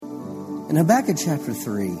In Habakkuk chapter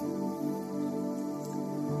 3, in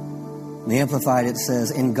the Amplified it says,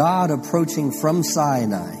 "And God approaching from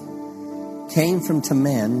Sinai came from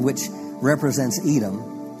Teman," which represents Edom.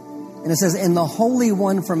 And it says, "And the Holy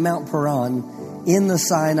One from Mount Paran in the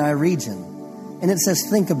Sinai region." And it says,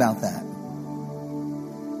 think about that.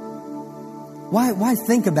 Why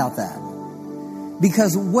think about that?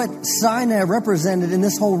 Because what Sinai represented, and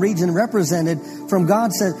this whole region represented, from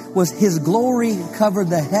God said, was His glory covered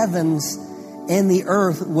the heavens and the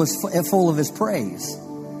earth was full of His praise.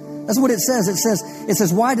 That's what it says. It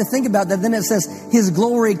says, why to think about that? Then it says, His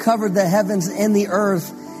glory covered the heavens and the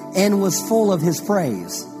earth and was full of His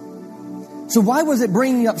praise. So why was it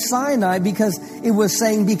bringing up Sinai? Because it was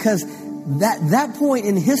saying, because that point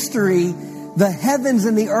in history, the heavens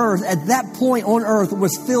and the earth, at that point on earth,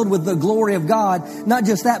 was filled with the glory of God. Not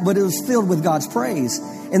just that, but it was filled with God's praise.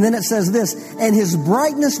 And then it says this, "And His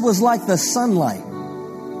brightness was like the sunlight."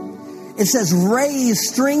 It says, "Rays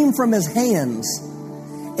streamed from His hands.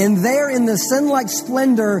 And there in the sun-like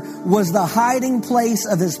splendor was the hiding place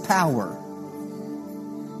of His power."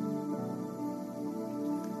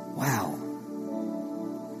 Wow.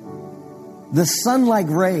 The sun-like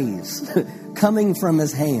rays coming from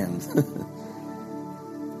His hand.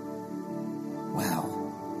 Wow.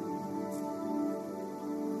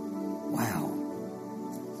 Wow.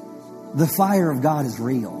 The fire of God is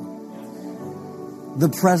real. The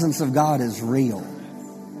presence of God is real.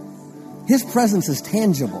 His presence is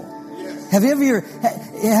tangible. Have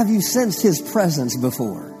you sensed His presence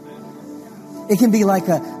before? It can be like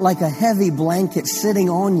a heavy blanket sitting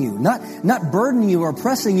on you, not burdening you or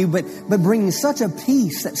oppressing you, but bringing such a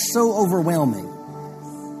peace that's so overwhelming.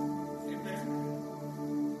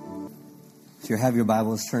 If you have your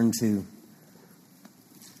Bibles, turn to,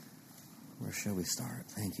 where shall we start?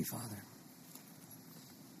 Thank you, Father.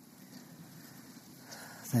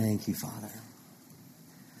 Thank you, Father.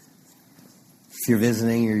 If you're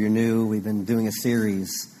visiting or you're new, we've been doing a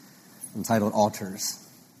series entitled Altars.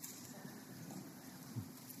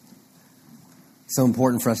 It's so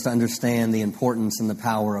important for us to understand the importance and the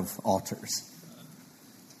power of altars.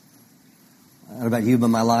 I don't know about you, but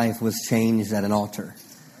my life was changed at an altar.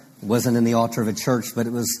 It wasn't in the altar of a church, but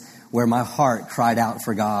it was where my heart cried out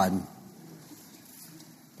for God.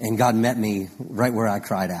 And God met me right where I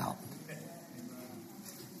cried out.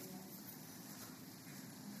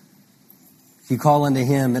 If you call unto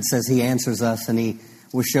Him, it says He answers us and He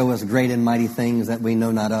will show us great and mighty things that we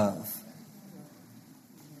know not of.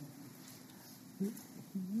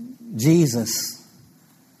 Jesus,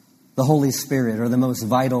 the Holy Spirit, are the most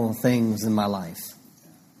vital things in my life.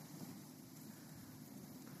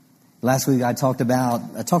 Last week I talked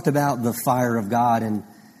about the fire of God, and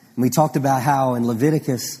we talked about how in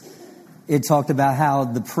Leviticus it talked about how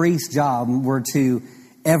the priest's job were to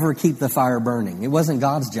ever keep the fire burning. It wasn't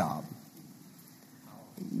God's job,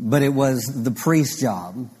 but it was the priest's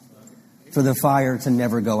job for the fire to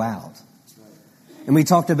never go out. And we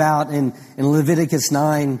talked about in Leviticus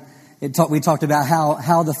 9, we talked about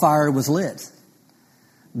how the fire was lit.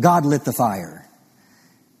 God lit the fire.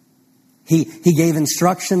 He gave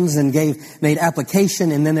instructions and made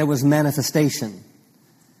application, and then there was manifestation.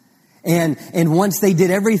 And once they did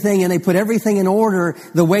everything and they put everything in order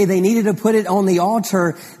the way they needed to put it on the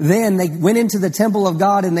altar, then they went into the temple of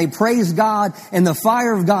God and they praised God, and the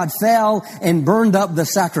fire of God fell and burned up the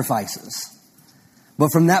sacrifices.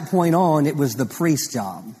 But from that point on, it was the priest's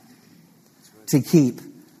job to keep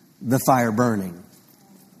the fire burning.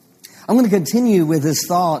 I'm going to continue with this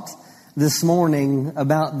thought this morning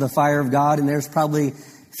about the fire of God, and there's probably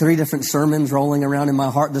 3 different sermons rolling around in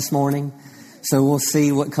my heart this morning. So we'll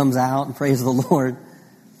see what comes out. Praise the Lord.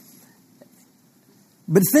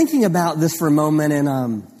 But thinking about this for a moment,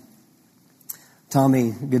 and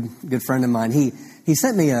Tommy, good friend of mine, he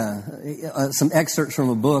sent me some excerpts from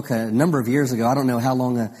a book a number of years ago. I don't know how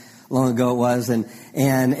long ago it was, and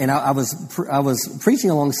I was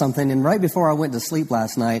preaching along something, and right before I went to sleep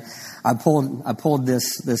last night, I pulled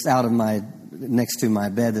this out of next to my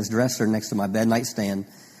bed, this dresser next to my bed nightstand.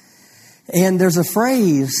 And there's a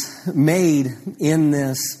phrase made in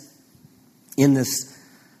this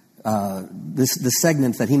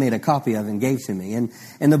segment that he made a copy of and gave to me. And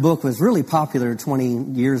the book was really popular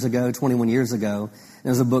 21 years ago.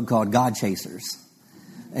 There was a book called God Chasers,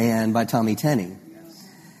 and by Tommy Tenney.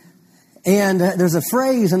 And there's a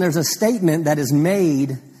phrase and there's a statement that is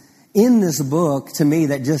made in this book to me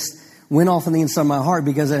that just went off in the inside of my heart,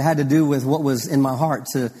 because it had to do with what was in my heart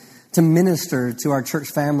to minister to our church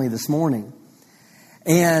family this morning.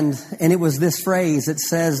 And it was this phrase. It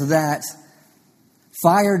says that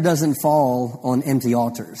fire doesn't fall on empty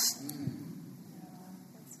altars.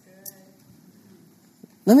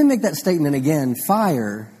 Let me make that statement again.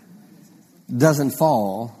 Fire doesn't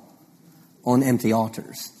fall on empty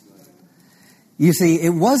altars. You see, it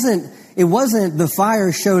wasn't the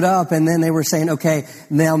fire showed up and then they were saying, okay,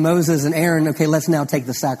 now Moses and Aaron, okay, let's now take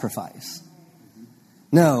the sacrifice.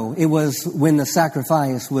 No, it was when the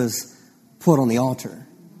sacrifice was put on the altar.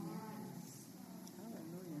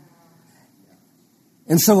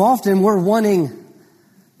 And so often we're wanting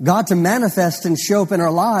God to manifest and show up in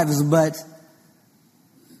our lives, but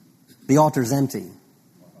the altar's empty.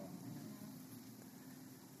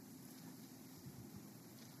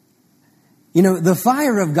 You know, the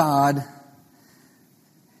fire of God,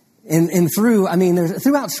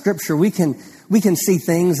 throughout Scripture, we can see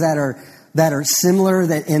things that are similar,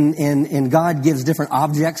 that in God gives different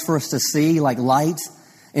objects for us to see, like light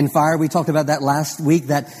and fire. We talked about that last week,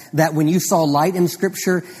 that when you saw light in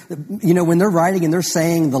Scripture, you know, when they're writing and they're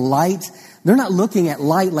saying the light, they're not looking at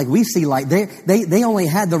light like we see light. They only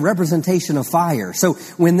had the representation of fire. So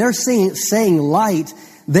when they're saying light,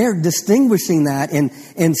 they're distinguishing that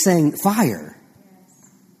and saying fire.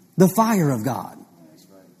 The fire of God.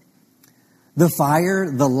 The fire,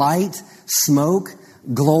 the light, smoke,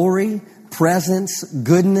 glory, presence,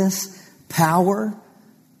 goodness, power,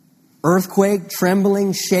 earthquake,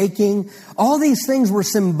 trembling, shaking. All these things were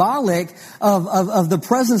symbolic of the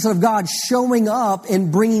presence of God showing up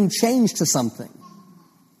and bringing change to something.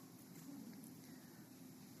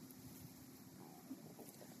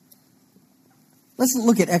 Let's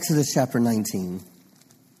look at Exodus chapter 19.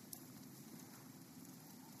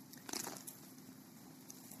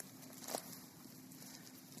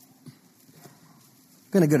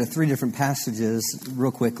 I'm going to go to 3 different passages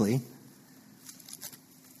real quickly.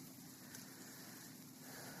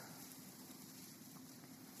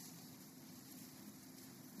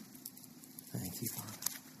 Thank you, Father.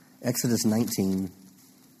 Exodus 19.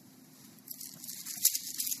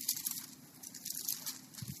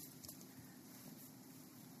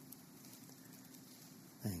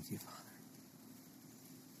 Thank you, Father.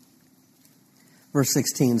 Verse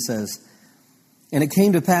 16 says, "And it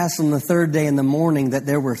came to pass on the 3rd day in the morning that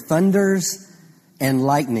there were thunders and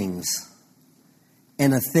lightnings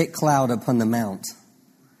and a thick cloud upon the mount,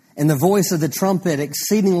 and the voice of the trumpet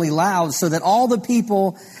exceedingly loud, so that all the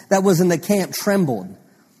people that was in the camp trembled.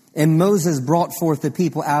 And Moses brought forth the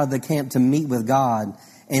people out of the camp to meet with God,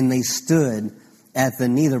 and they stood at the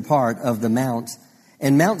nether part of the mount.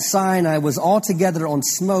 And Mount Sinai was altogether on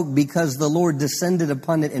smoke, because the Lord descended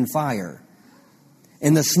upon it in fire.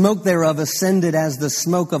 And the smoke thereof ascended as the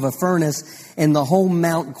smoke of a furnace, and the whole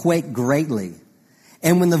mount quaked greatly.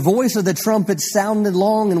 And when the voice of the trumpet sounded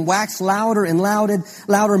long and waxed louder and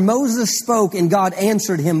louder, Moses spoke, and God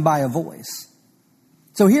answered him by a voice."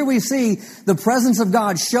 So here we see the presence of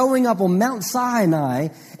God showing up on Mount Sinai,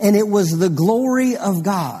 and it was the glory of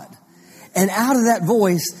God. And out of that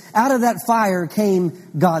voice, out of that fire came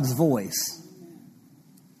God's voice.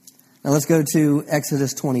 Now let's go to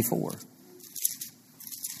Exodus 24.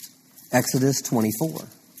 Exodus 24.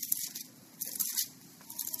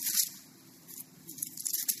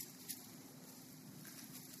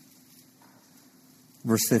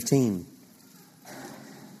 Verse 15.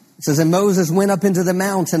 It says, "And Moses went up into the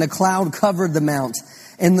mount, and a cloud covered the mount.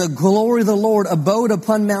 And the glory of the Lord abode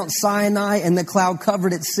upon Mount Sinai, and the cloud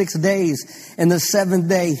covered it 6 days. And the 7th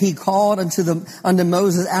day he called unto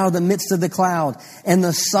Moses out of the midst of the cloud. And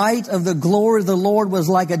the sight of the glory of the Lord was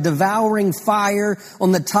like a devouring fire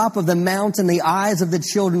on the top of the mount in the eyes of the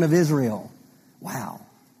children of Israel." Wow.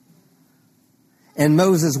 "And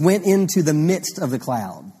Moses went into the midst of the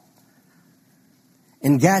cloud,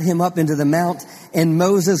 and gat him up into the mount. And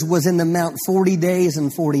Moses was in the mount 40 days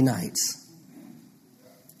and 40 nights.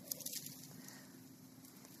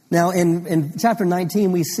 Now, in chapter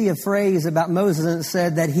 19, we see a phrase about Moses, and it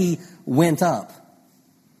said that he went up.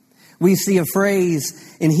 We see a phrase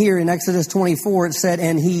in here in Exodus 24, it said,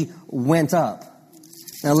 and he went up.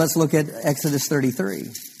 Now, let's look at Exodus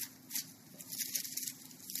 33.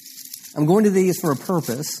 I'm going to these for a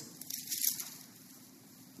purpose.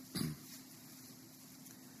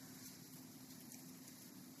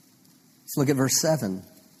 Let's look at verse 7.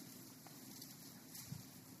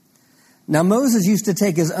 "Now Moses used to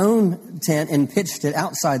take his own tent and pitched it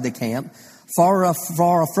outside the camp, far off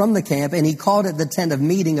from the camp, and he called it the tent of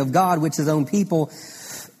meeting of God, which his own people,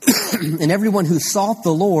 and everyone who sought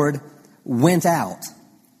the Lord went out."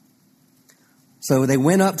 So they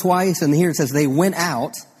went up twice, and here it says they went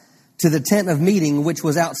out to the tent of meeting, which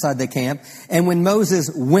was outside the camp. And when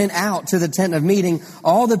Moses went out to the tent of meeting,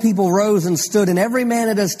 all the people rose and stood, and every man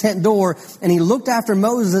at his tent door. And he looked after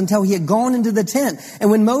Moses until he had gone into the tent.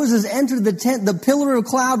 And when Moses entered the tent, the pillar of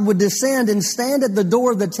cloud would descend and stand at the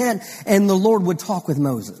door of the tent, and the Lord would talk with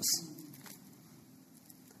Moses.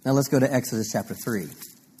 Now let's go to Exodus chapter 3.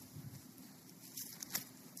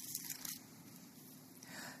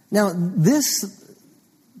 Now, this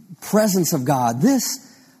presence of God, this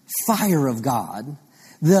fire of God,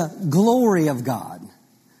 the glory of God,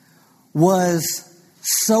 was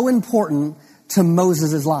so important to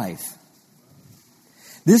Moses' life.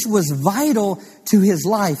 This was vital to his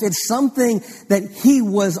life. It's something that he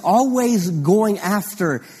was always going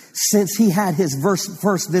after since he had his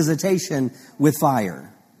first visitation with fire.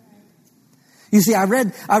 You see, I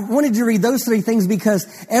wanted to read those three things because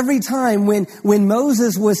every time when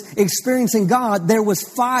Moses was experiencing God, there was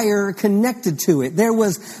fire connected to it. There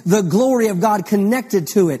was the glory of God connected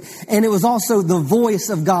to it. And it was also the voice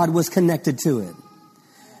of God was connected to it.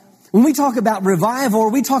 When we talk about revival,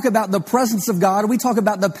 or we talk about the presence of God, or we talk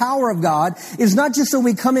about the power of God, it's not just so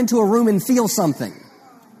we come into a room and feel something.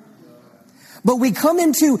 But we come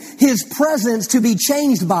into His presence to be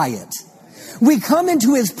changed by it. We come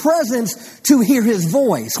into His presence to hear His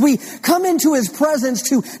voice. We come into His presence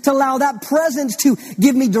to allow that presence to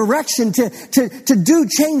give me direction, to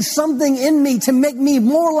change something in me, to make me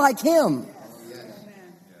more like Him.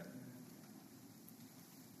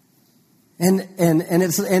 And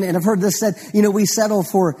I've heard this said, we settle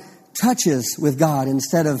for touches with God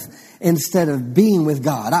instead of being with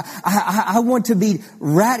God. I want to be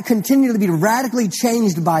continue to be radically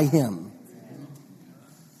changed by Him.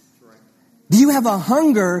 Do you have a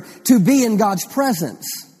hunger to be in God's presence?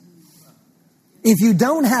 If you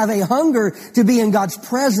don't have a hunger to be in God's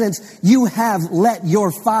presence, you have let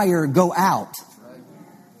your fire go out.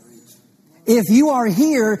 If you are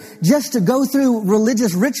here just to go through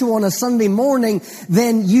religious ritual on a Sunday morning,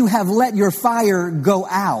 then you have let your fire go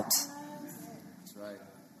out.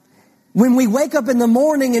 When we wake up in the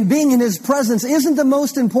morning and being in His presence isn't the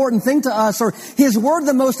most important thing to us, or His Word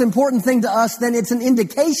the most important thing to us, then it's an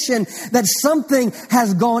indication that something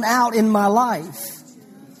has gone out in my life.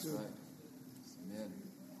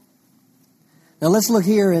 Now let's look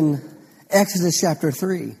here in Exodus chapter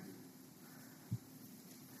 3.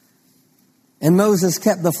 And Moses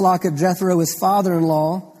kept the flock of Jethro, his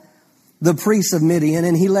father-in-law, the priest of Midian,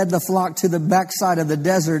 and he led the flock to the backside of the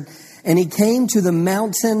desert, and he came to the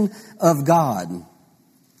mountain of God.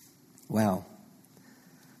 Wow.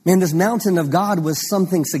 Man, this mountain of God was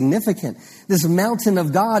something significant. This mountain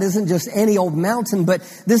of God isn't just any old mountain, but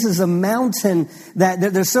this is a mountain that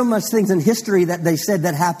there's so much things in history that they said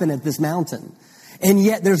that happened at this mountain. And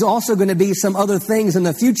yet there's also going to be some other things in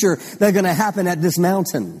the future that are going to happen at this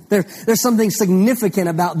mountain. There's something significant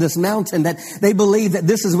about this mountain that they believe that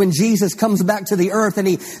this is when Jesus comes back to the earth and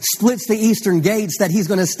He splits the eastern gates, that He's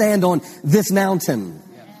going to stand on this mountain.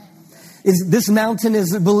 This mountain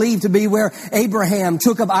is believed to be where Abraham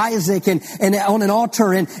took up Isaac and on an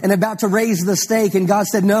altar and about to raise the stake. And God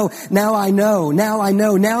said, no, now I know.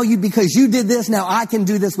 Now because you did this, now I can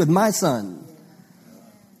do this with my son.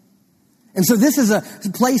 And so this is a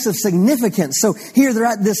place of significance. So here they're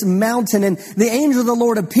at this mountain, and the angel of the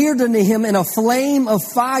Lord appeared unto him in a flame of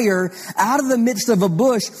fire out of the midst of a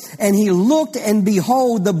bush. And he looked, and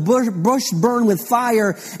behold, the bush burned with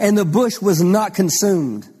fire, and the bush was not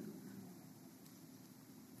consumed.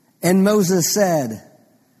 And Moses said,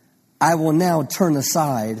 I will now turn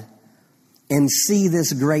aside and see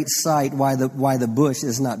this great sight, why the bush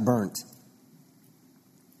is not burnt.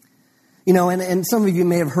 And some of you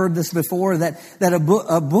may have heard this before, that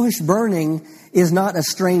a bush burning is not a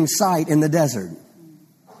strange sight in the desert.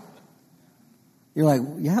 You're like,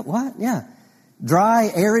 yeah, what? Yeah. Dry,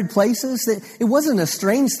 arid places. It wasn't a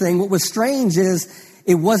strange thing. What was strange is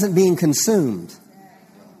it wasn't being consumed.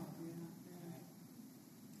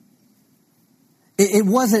 It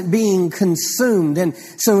wasn't being consumed. And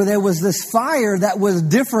so there was this fire that was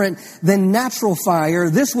different than natural fire.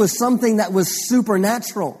 This was something that was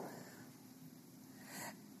supernatural.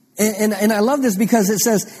 And I love this because it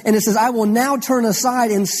says, I will now turn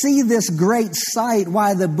aside and see this great sight,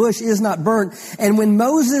 why the bush is not burnt. And when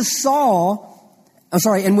when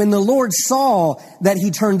the Lord saw that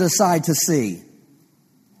he turned aside to see,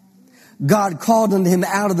 God called unto him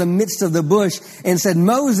out of the midst of the bush and said,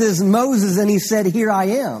 Moses, Moses, and he said, here I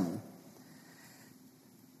am.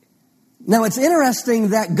 Now it's interesting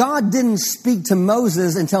that God didn't speak to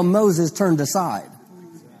Moses until Moses turned aside.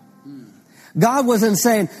 God wasn't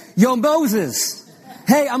saying, yo, Moses,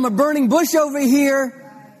 hey, I'm a burning bush over here.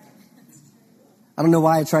 I don't know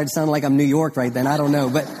why I tried to sound like I'm New York right then. I don't know,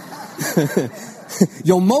 but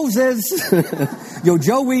yo, Moses, yo,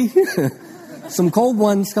 Joey, some cold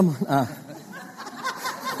ones. Come on.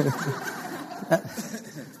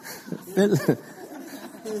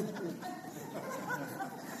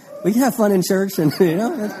 We can have fun in church, and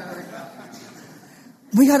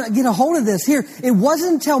we got to get a hold of this here. It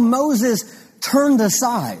wasn't until Moses turned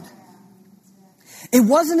aside. It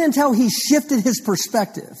wasn't until he shifted his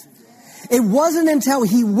perspective. It wasn't until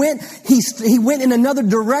he went in another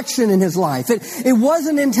direction in his life. It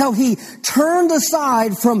wasn't until he turned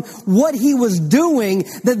aside from what he was doing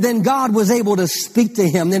that then God was able to speak to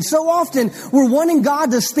him. And so often we're wanting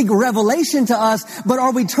God to speak revelation to us, but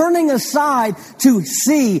are we turning aside to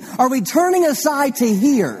see? Are we turning aside to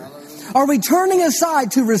hear? Are we turning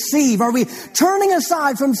aside to receive? Are we turning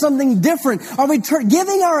aside from something different? Are we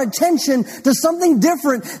giving our attention to something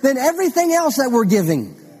different than everything else that we're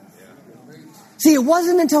giving? See, it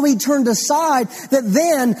wasn't until he turned aside that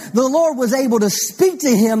then the Lord was able to speak to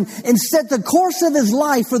him and set the course of his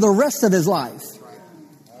life for the rest of his life.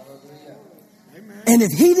 And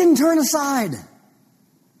if he didn't turn aside,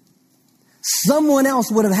 someone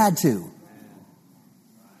else would have had to.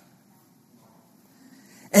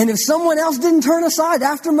 And if someone else didn't turn aside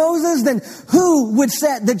after Moses, then who would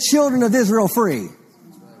set the children of Israel free?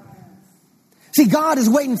 See, God is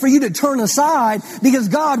waiting for you to turn aside because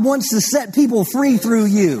God wants to set people free through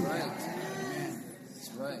you. That's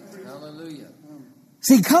right. Hallelujah.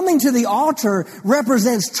 See, coming to the altar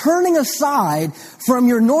represents turning aside from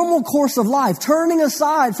your normal course of life, turning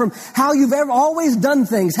aside from how you've always done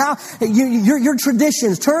things, how your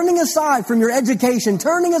traditions, turning aside from your education,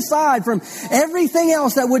 turning aside from everything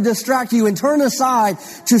else that would distract you, and turn aside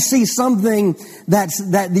to see something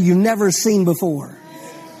that you've never seen before.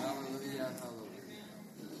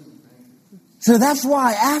 So that's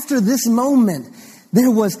why after this moment,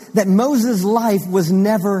 that Moses' life was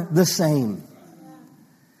never the same.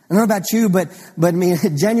 I don't know about you, but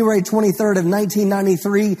January 23rd of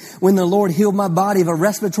 1993, when the Lord healed my body of a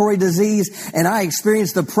respiratory disease and I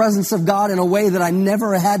experienced the presence of God in a way that I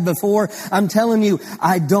never had before, I'm telling you,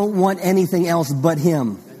 I don't want anything else but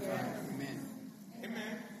Him.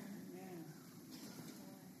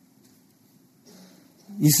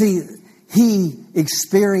 You see, he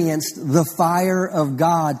experienced the fire of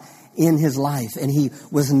God in his life, and he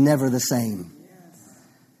was never the same.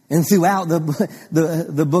 And throughout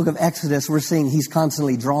the book of Exodus, we're seeing he's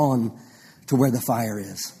constantly drawn to where the fire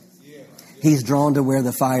is. He's drawn to where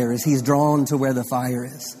the fire is. He's drawn to where the fire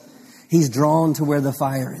is. He's drawn to where the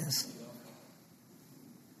fire is.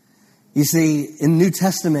 You see, in the New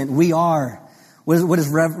Testament, we are, what does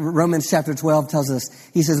Romans chapter 12 tells us?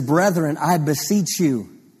 He says, brethren, I beseech you.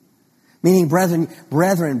 Meaning,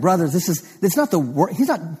 brethren, brothers, it's not the world.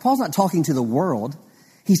 Paul's not talking to the world.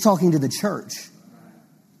 He's talking to the church.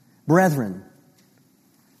 Brethren,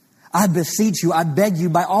 I beseech you, I beg you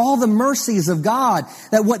by all the mercies of God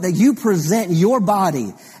that you present your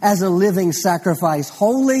body as a living sacrifice,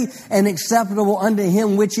 holy and acceptable unto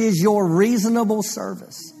Him, which is your reasonable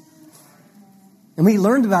service. And we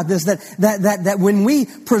learned about this, that when we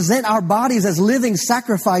present our bodies as living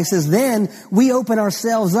sacrifices, then we open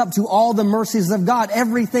ourselves up to all the mercies of God,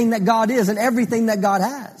 everything that God is and everything that God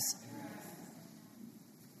has.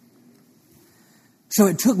 So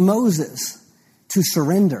it took Moses to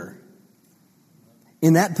surrender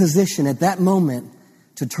in that position, at that moment,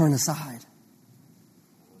 to turn aside.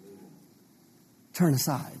 Turn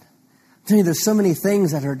aside. I'm telling you, there's so many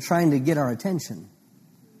things that are trying to get our attention.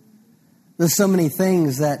 There's so many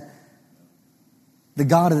things that the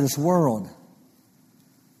God of this world,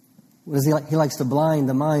 what does he like? He likes to blind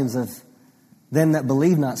the minds of them that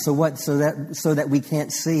believe not. So what? So that we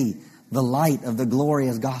can't see the light of the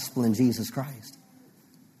glorious gospel in Jesus Christ.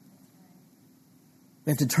 We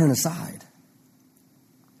have to turn aside.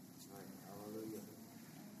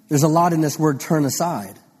 There's a lot in this word turn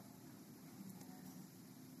aside.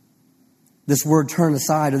 This word turn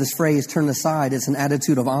aside, or this phrase turn aside, it's an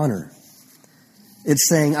attitude of honor. It's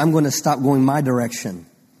saying, I'm going to stop going my direction.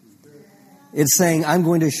 It's saying, I'm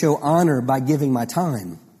going to show honor by giving my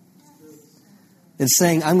time. It's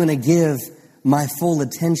saying, I'm going to give my full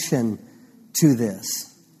attention to this.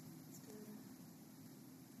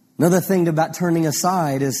 Another thing about turning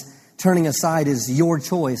aside is your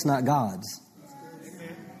choice, not God's.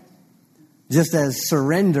 Just as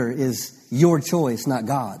surrender is your choice, not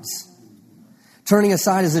God's. Turning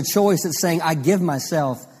aside is a choice. It's saying, I give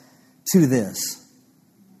myself to this.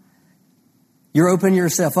 You're opening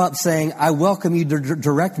yourself up saying, I welcome you to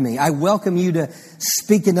direct me. I welcome you to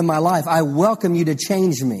speak into my life. I welcome you to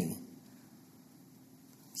change me.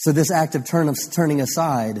 So this act of turning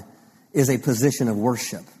aside is a position of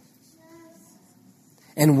worship.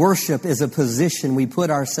 And worship is a position we put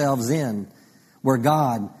ourselves in where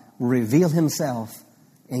God will reveal himself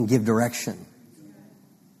and give direction.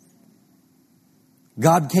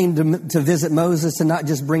 God came to visit Moses to not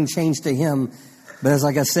just bring change to him, but as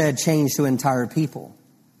like I said, change to entire people.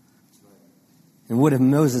 And what if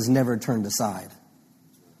Moses never turned aside?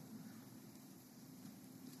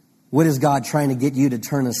 What is God trying to get you to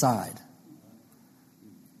turn aside?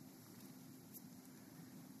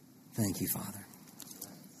 Thank you, Father.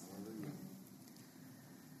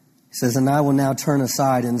 He says, and I will now turn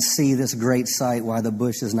aside and see this great sight, why the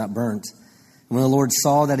bush is not burnt. And when the Lord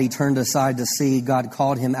saw that he turned aside to see, God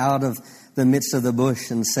called him out of the midst of the bush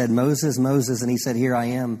and said, Moses, Moses. And he said, here I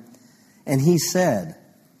am. And he said,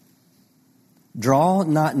 draw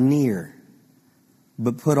not near,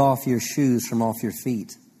 but put off your shoes from off your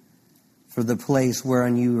feet. For the place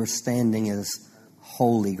wherein you are standing is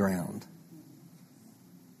holy ground.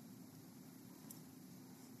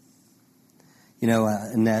 You know,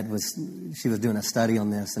 Annette she was doing a study on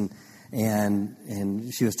this, and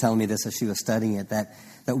she was telling me this as she was studying it, that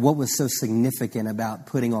what was so significant about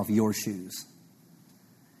putting off your shoes.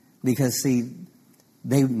 Because, see,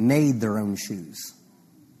 they made their own shoes.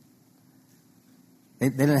 They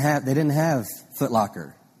didn't have Foot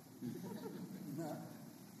Locker.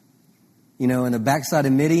 You know, in the backside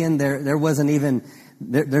of Midian, there wasn't even,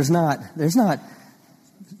 there's not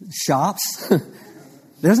shops.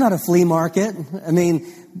 There's not a flea market. I mean,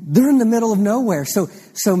 they're in the middle of nowhere. So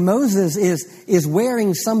Moses is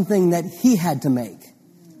wearing something that he had to make.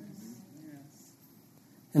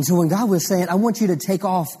 And so when God was saying, I want you to take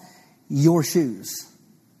off your shoes,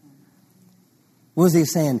 what was he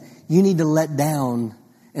saying? You need to let down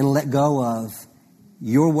and let go of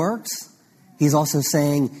your works. He's also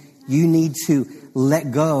saying you need to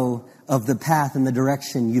let go of the path and the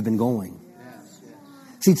direction you've been going.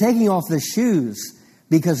 See, taking off the shoes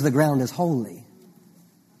because the ground is holy.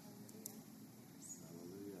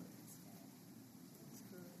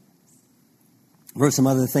 Wrote some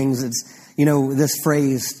other things. It's, you know, this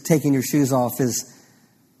phrase, taking your shoes off, is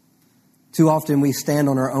too often we stand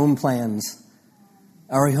on our own plans,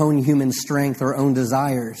 our own human strength, our own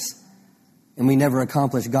desires, and we never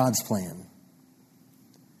accomplish God's plan.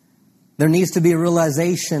 There needs to be a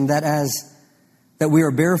realization that we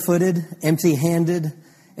are barefooted, empty-handed,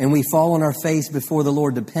 and we fall on our face before the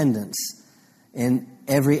Lord, dependence in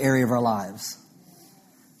every area of our lives.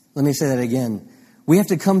 Let me say that again. We have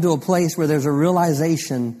to come to a place where there's a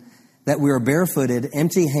realization that we are barefooted,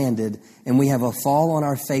 empty-handed, and we have a fall on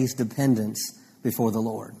our face dependence before the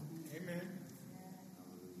Lord. Amen.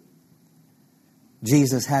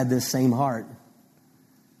 Jesus had this same heart.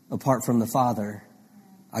 Apart from the Father,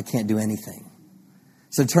 I can't do anything.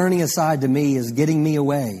 So turning aside to me is getting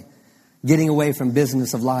away from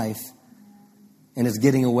business of life, and it's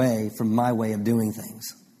getting away from my way of doing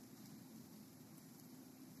things.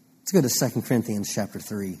 Let's go to 2 Corinthians chapter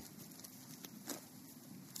 3.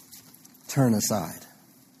 Turn aside.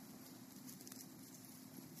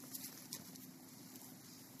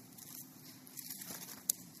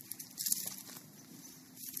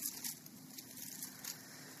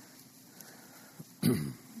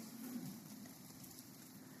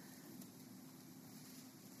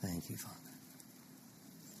 Thank you, Father.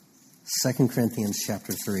 2 Corinthians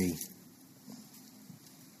chapter 3.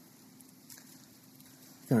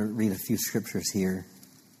 I'm going to read a few scriptures here.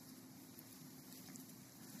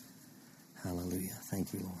 Hallelujah.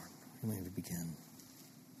 Thank you, Lord. Where may we begin?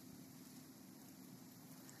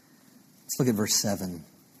 Let's look at verse 7.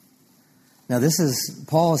 Now this is,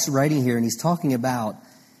 Paul is writing here, and he's talking about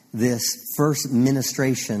this first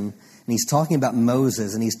ministration, and he's talking about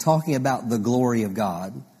Moses, and he's talking about the glory of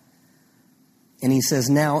God. And he says,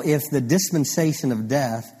 now if the dispensation of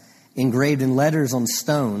death engraved in letters on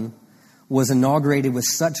stone was inaugurated with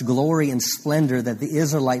such glory and splendor that the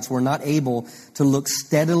Israelites were not able to look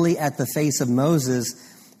steadily at the face of Moses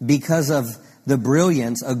because of the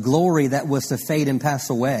brilliance, a glory that was to fade and pass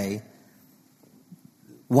away,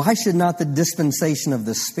 why should not the dispensation of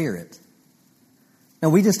the Spirit? Now,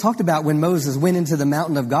 we just talked about when Moses went into the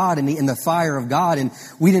mountain of God and in the fire of God, and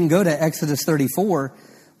we didn't go to Exodus 34,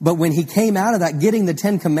 but when he came out of that, getting the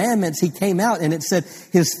 10 Commandments, he came out and it said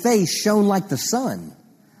his face shone like the sun,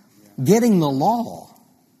 getting the law.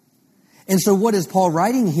 And so what is Paul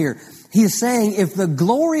writing here? He's saying if the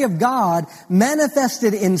glory of God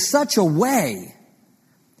manifested in such a way,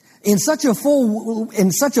 in such a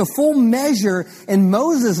full measure in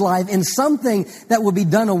Moses' life, in something that would be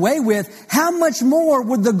done away with, how much more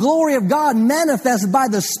would the glory of God manifest by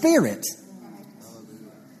the Spirit?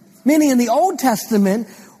 Meaning in the Old Testament,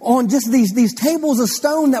 on just these tables of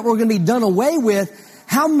stone that were going to be done away with,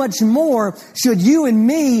 how much more should you and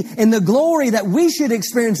me in the glory that we should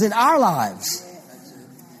experience in our lives?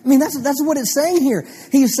 I mean, that's what it's saying here.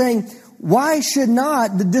 He's saying, why should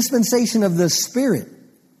not the dispensation of the Spirit?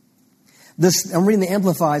 I'm reading the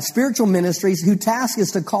Amplified. Spiritual ministries, whose task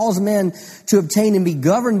is to cause men to obtain and be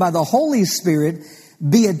governed by the Holy Spirit,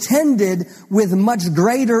 be attended with much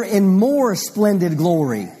greater and more splendid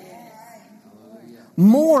glory.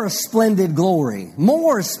 More splendid glory.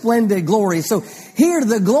 More splendid glory. So here,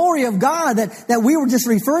 the glory of God that we were just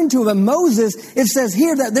referring to of Moses, it says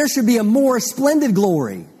here that there should be a more splendid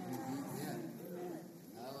glory.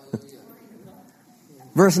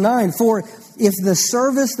 Verse 9, for if the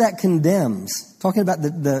service that condemns, talking about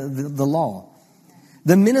the law,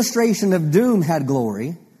 the ministration of doom had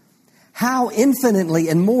glory, how infinitely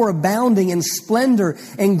and more abounding in splendor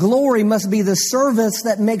and glory must be the service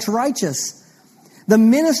that makes righteous. The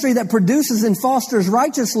ministry that produces and fosters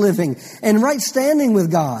righteous living and right standing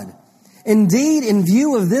with God. Indeed, in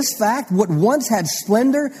view of this fact, what once had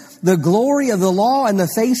splendor, the glory of the law and the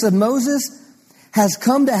face of Moses, has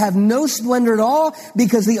come to have no splendor at all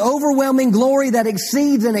because the overwhelming glory that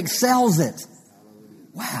exceeds and excels it.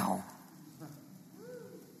 Wow.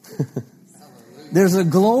 There's a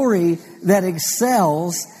glory that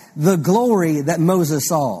excels the glory that Moses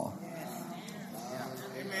saw.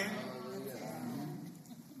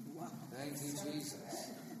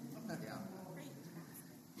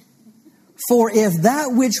 For if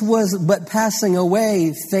that which was but passing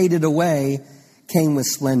away faded away, came with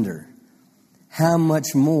splendor, how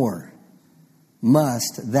much more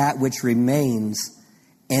must that which remains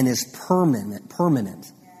and is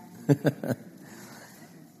permanent,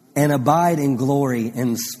 and abide in glory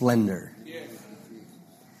and splendor?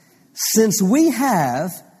 Since we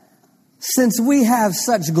have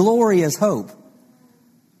such glorious hope,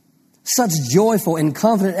 such joyful and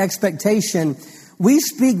confident expectation, we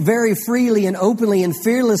speak very freely and openly and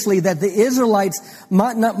fearlessly that the Israelites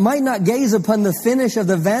might not gaze upon the finish of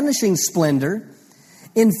the vanishing splendor.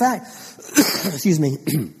 In fact,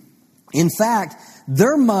 in fact,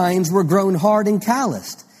 their minds were grown hard and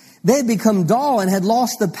calloused. They had become dull and had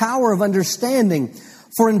lost the power of understanding.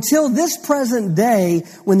 For until this present day,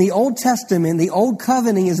 when the Old Testament, the Old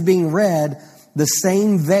Covenant is being read, the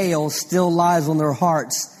same veil still lies on their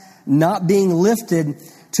hearts, not being lifted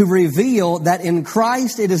to reveal that in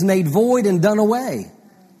Christ it is made void and done away.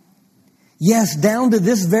 Yes, down to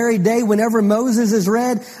this very day, whenever Moses is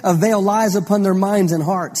read, a veil lies upon their minds and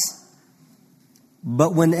hearts.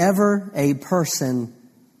 But whenever a person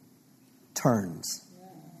turns.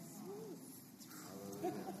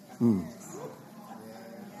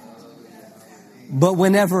 But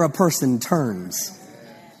whenever a person turns.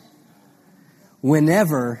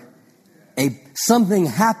 Something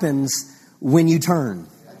happens when you turn.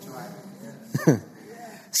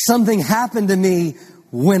 Something happened to me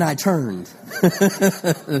when I turned.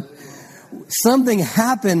 Something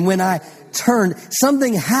happened when I turned.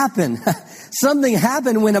 Something happened. Something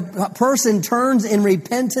happened when a person turns in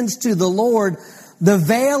repentance to the Lord. The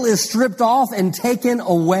veil is stripped off and taken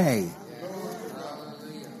away.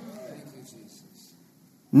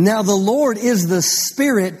 Now the Lord is the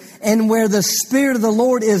Spirit, and where the Spirit of the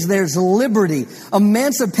Lord is, there's liberty,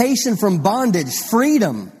 emancipation from bondage,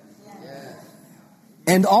 freedom.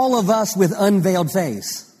 And all of us with unveiled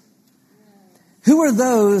face. Who are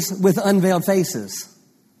those with unveiled faces?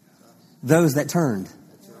 Those that turned.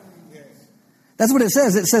 That's what it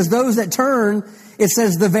says. It says those that turn, it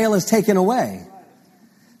says the veil is taken away.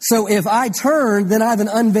 So if I turn, then I have an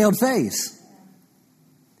unveiled face.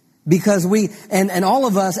 Because and all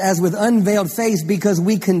of us as with unveiled face, because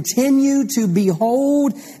we continue to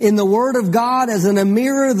behold in the Word of God as in a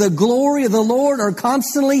mirror the glory of the Lord, are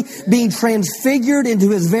constantly being transfigured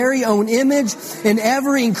into His very own image in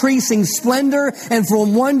ever increasing splendor and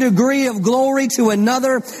from one degree of glory to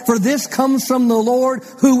another. For this comes from the Lord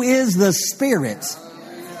who is the Spirit.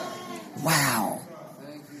 Wow.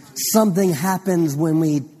 Something happens when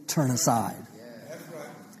we turn aside.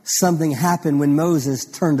 Something happened when Moses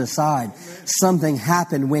turned aside. Something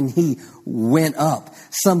happened when he went up.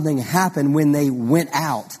 Something happened when they went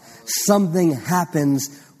out. Something happens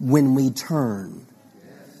when we turn.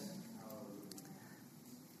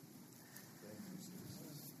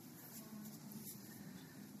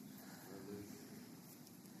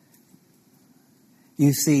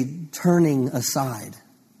 You see, turning aside,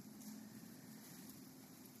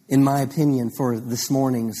 in my opinion, for this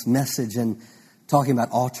morning's message and talking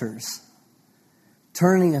about altars,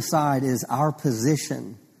 turning aside is our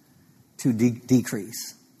position to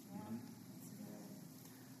decrease.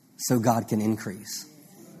 so God can increase.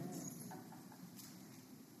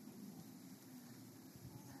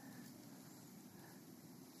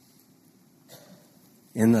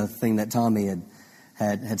 In the thing that Tommy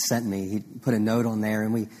had sent me, he put a note on there,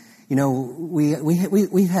 and we've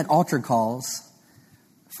had altar calls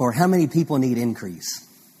for how many people need increase.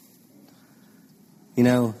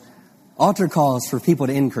 Altar calls for people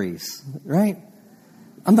to increase, right?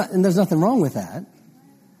 And there's nothing wrong with that.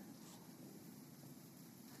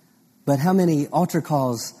 But how many altar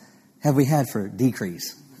calls have we had for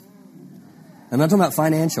decrease? I'm not talking about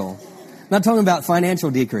financial. I'm not talking about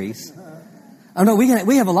financial decrease. I know we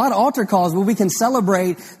have a lot of altar calls where we can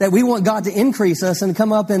celebrate that we want God to increase us and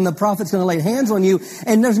come up and the prophet's going to lay hands on you.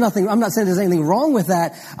 And there's nothing, I'm not saying there's anything wrong with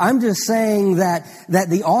that. I'm just saying that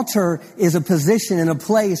the altar is a position and a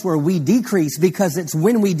place where we decrease, because it's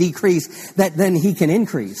when we decrease that then He can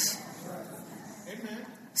increase.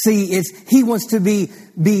 See, He wants to be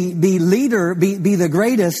leader, be the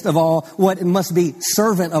greatest of all, what must be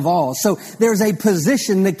servant of all. So there's a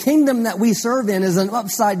position. The kingdom that we serve in is an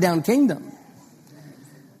upside down kingdom.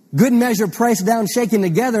 Good measure, pressed down, shaken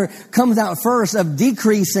together, comes out first of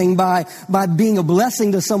decreasing by being a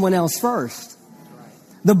blessing to someone else first.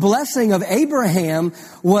 The blessing of Abraham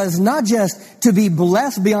was not just to be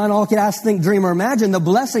blessed beyond all could ask, think, dream, or imagine. The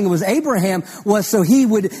blessing was Abraham was so he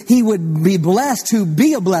would be blessed to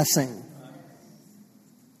be a blessing.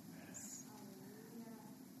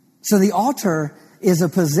 So the altar is a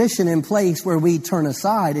position in place where we turn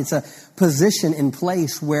aside. It's a position in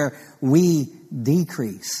place where we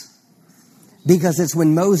decrease. Because it's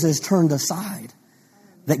when Moses turned aside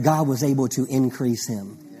that God was able to increase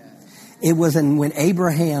him. It was when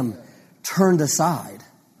Abraham turned aside.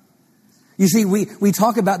 You see, we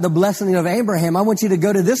talk about the blessing of Abraham. I want you to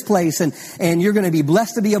go to this place and you're going to be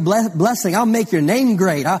blessed to be a blessing. I'll make your name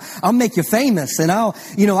great. I'll make you famous, and I'll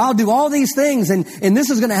do all these things, and this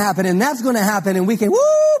is going to happen and that's going to happen, and we can,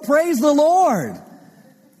 praise the Lord.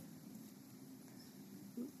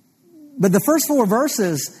 But the first 4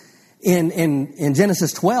 verses in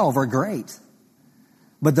Genesis 12 are great.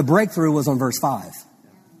 But the breakthrough was on verse 5.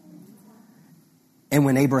 And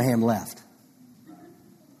when Abraham left.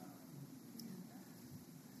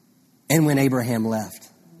 And when Abraham left.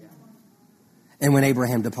 And when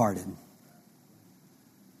Abraham departed.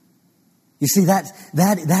 You see,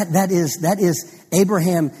 that is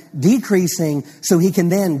Abraham decreasing so he can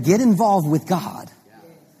then get involved with God.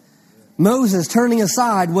 Moses turning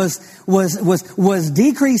aside was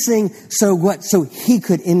decreasing so what? So he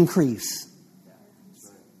could increase.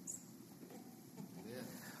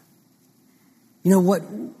 You know what?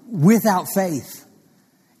 Without faith,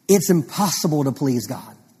 it's impossible to please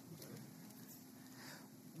God.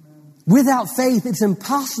 Without faith, it's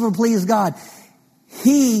impossible to please God.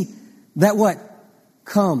 He that what?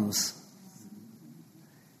 Comes.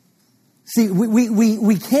 See,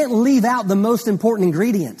 we can't leave out the most important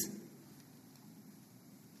ingredient.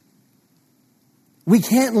 We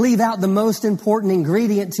can't leave out the most important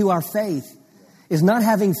ingredient to our faith, is not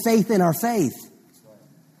having faith in our faith.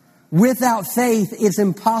 Without faith, it's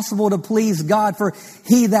impossible to please God, for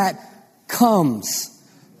he that comes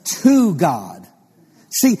to God.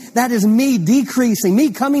 See, that is me decreasing.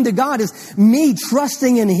 Me coming to God is me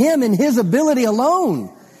trusting in Him and His ability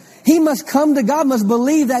alone. He must come to God, must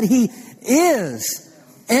believe that He is,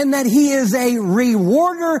 and that He is a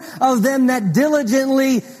rewarder of them that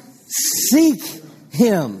diligently seek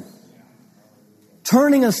Him.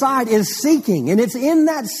 Turning aside is seeking. And it's in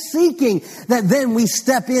that seeking that then we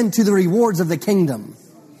step into the rewards of the kingdom.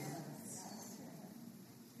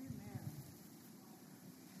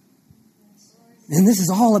 And this is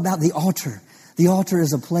all about the altar. The altar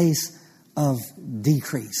is a place of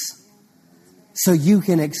decrease. So you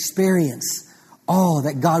can experience all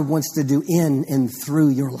that God wants to do in and through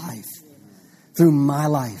your life. Through my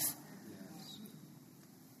life.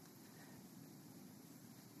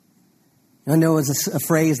 I know it's a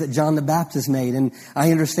phrase that John the Baptist made, and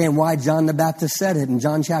I understand why John the Baptist said it in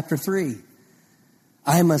John chapter 3.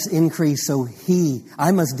 I must decrease so he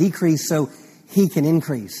can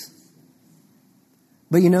increase.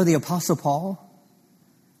 But you know the Apostle Paul,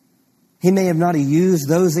 he may have not used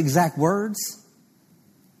those exact words,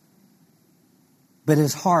 but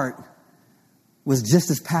his heart was just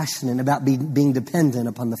as passionate about being dependent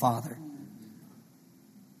upon the Father.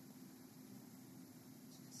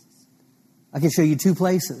 I can show you 2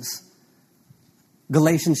 places.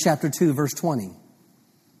 Galatians chapter 2, verse 20.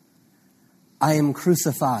 I am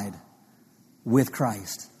crucified with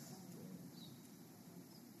Christ.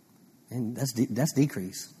 And that's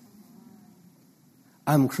decrease.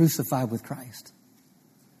 I'm crucified with Christ.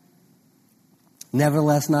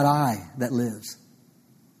 Nevertheless, not I that lives.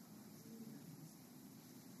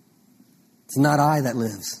 It's not I that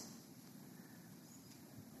lives,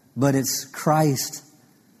 but it's Christ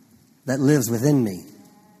that lives within me.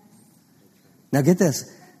 Now get this.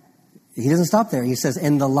 He doesn't stop there. He says,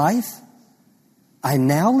 in the life I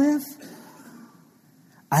now live,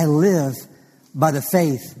 I live by the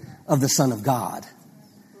faith of the Son of God.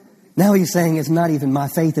 Now he's saying it's not even my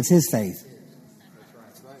faith, it's his faith.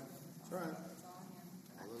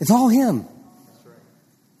 It's all him.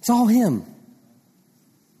 It's all him.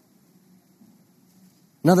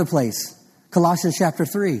 Another place, Colossians chapter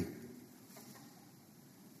 3.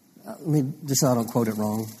 Let me, just so I don't quote it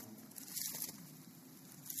wrong.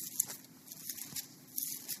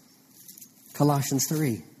 Colossians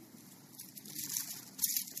 3.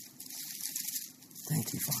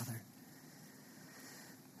 Thank you, Father.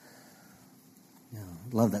 Yeah,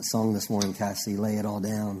 love that song this morning, Cassie. Lay it all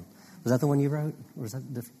down. Was that the one you wrote? Or was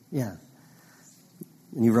that different? Yeah.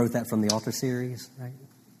 And you wrote that from the altar series, right?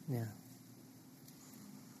 Yeah.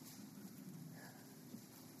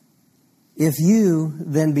 If you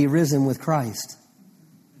then be risen with Christ,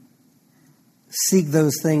 seek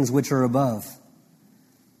those things which are above,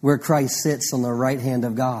 where Christ sits on the right hand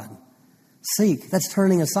of God. Seek, that's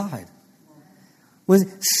turning aside.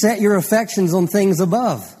 Set your affections on things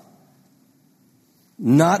above,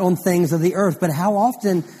 not on things of the earth. But how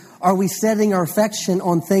often are we setting our affection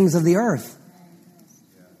on things of the earth?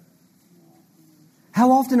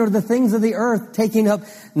 How often are the things of the earth taking up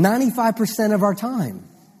 95% of our time?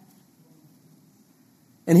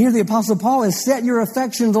 And here the Apostle Paul is, set your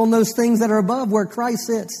affections on those things that are above where Christ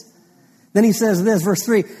sits. Then he says this, verse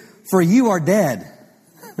 3, for you are dead.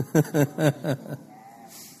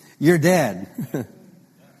 You're dead.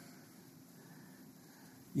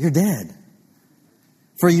 You're dead.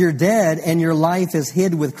 For you're dead and your life is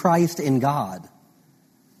hid with Christ in God.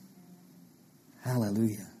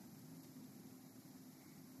 Hallelujah.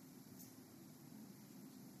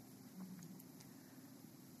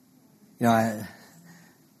 You know, I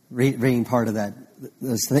reading part of that,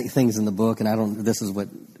 those things in the book, and this is what,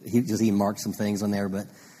 he marked some things on there, but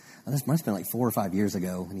this must have been like 4 or 5 years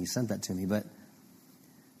ago when he sent that to me,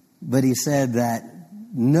 but he said that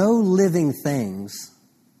no living things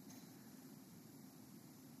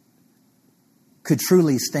could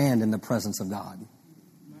truly stand in the presence of God.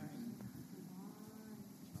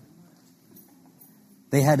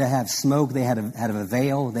 They had to have smoke, they had to have a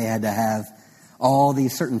veil, they had to have all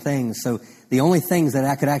these certain things. So the only things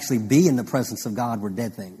that could actually be in the presence of God were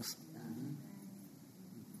dead things.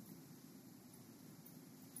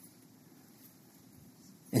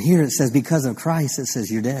 And here it says, because of Christ, it says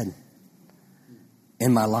you're dead.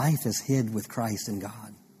 And my life is hid with Christ in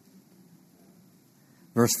God.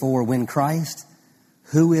 Verse 4, when Christ,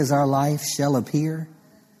 who is our life, shall appear,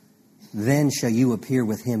 then shall you appear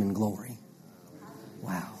with him in glory.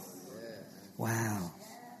 Wow. Wow.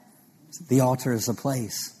 The altar is a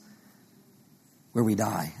place where we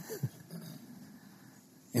die.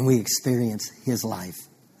 And we experience his life.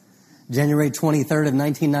 January 23rd of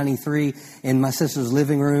 1993, in my sister's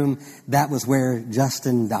living room, that was where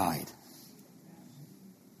Justin died.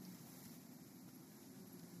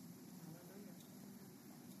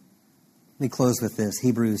 Let me close with this.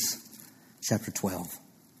 Hebrews chapter 12.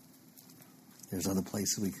 There's other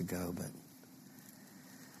places we could go, but...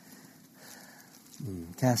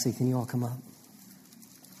 Cassie, can you all come up?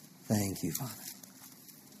 Thank you, Father.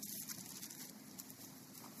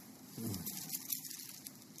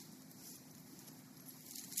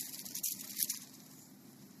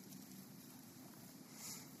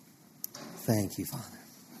 Thank you, Father.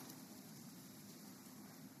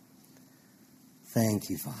 Thank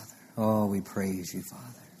you, Father. Oh, we praise you, Father.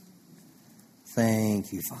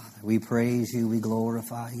 Thank you, Father. We praise you. We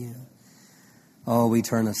glorify you. Oh, we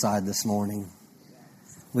turn aside this morning.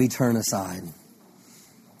 We turn aside.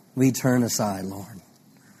 We turn aside, Lord.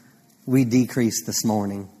 We decrease this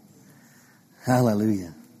morning.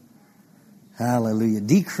 Hallelujah. Hallelujah.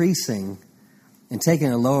 Decreasing and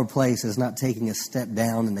taking a lower place is not taking a step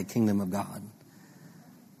down in the kingdom of God.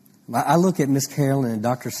 I look at Miss Carolyn and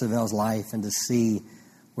Dr. Savell's life and to see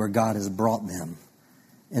where God has brought them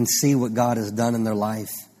and see what God has done in their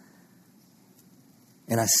life.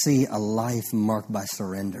 And I see a life marked by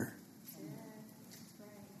surrender.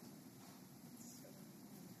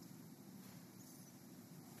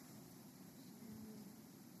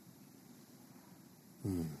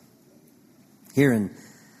 Here in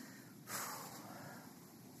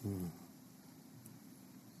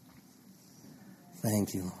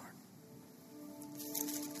thank you, Lord.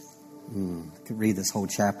 I could read this whole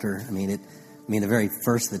chapter. I mean, it the very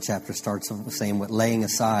first of the chapter starts saying, "What laying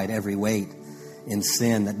aside every weight in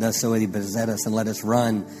sin that does so easily beset us, and let us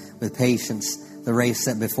run with patience the race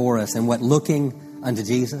set before us, and what looking unto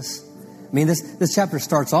Jesus." This chapter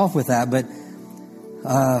starts off with that, but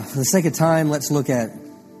for the sake of time, let's look at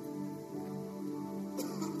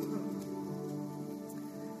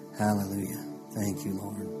hallelujah. Thank you,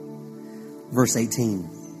 Lord. Verse 18.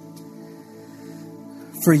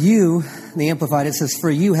 For you, the Amplified, it says, "For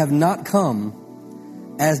you have not come,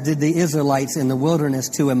 as did the Israelites in the wilderness,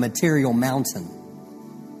 to a material mountain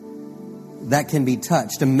that can be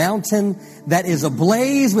touched, a mountain that is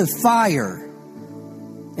ablaze with fire,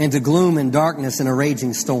 and to gloom and darkness in a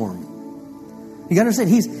raging storm." You understand?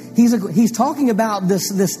 He's talking about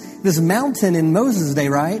this mountain in Moses' day,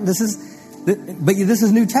 right? This is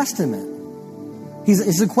New Testament.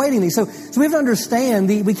 He's equating these. So we have to understand,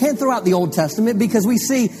 we can't throw out the Old Testament, because we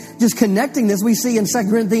see, just connecting this, we see in 2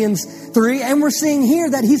 Corinthians 3, and we're seeing here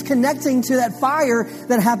that he's connecting to that fire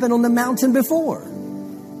that happened on the mountain before.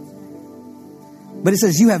 But it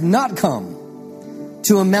says, "You have not come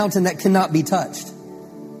to a mountain that cannot be touched."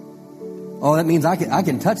 Oh, that means I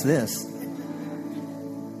can touch this.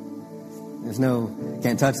 There's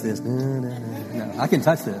can't touch this. No, I can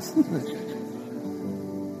touch this.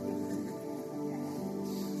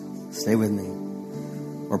 Stay with me.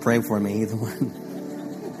 Or pray for me, either one.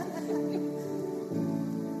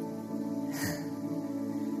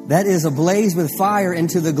 That is ablaze with fire,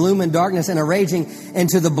 into the gloom and darkness and a raging, and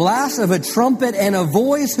to the blast of a trumpet and a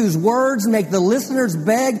voice whose words make the listeners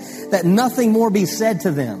beg that nothing more be said to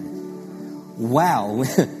them. Wow.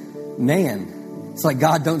 Man. It's like,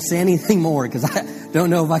 God, don't say anything more, because I don't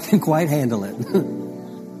know if I can quite handle it.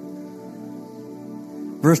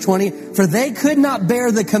 Verse 20, "For they could not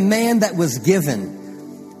bear the command that was given.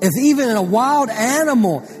 If even a wild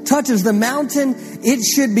animal touches the mountain, it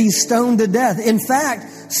should be stoned to death." In fact,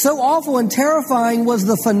 so awful and terrifying was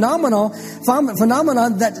the phenomenon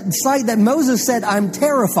that Moses said, "I'm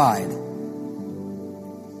terrified."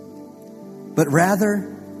 But rather,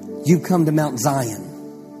 you've come to Mount Zion,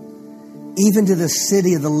 even to the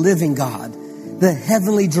city of the living God, the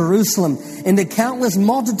heavenly Jerusalem, and the countless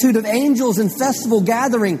multitude of angels in festival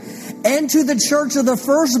gathering, and to the church of the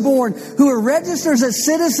firstborn who are registered as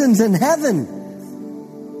citizens in heaven,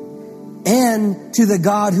 and to the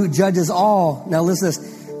God who judges all. Now listen to this.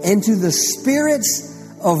 And to the spirits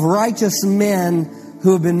of righteous men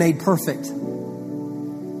who have been made perfect.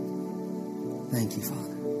 Thank you,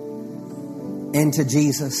 Father. And to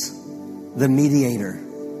Jesus, the mediator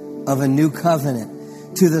of a new covenant,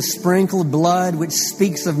 to the sprinkled blood which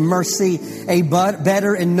speaks of mercy, a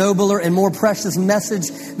better and nobler and more precious message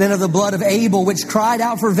than of the blood of Abel, which cried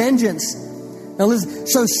out for vengeance. Now listen,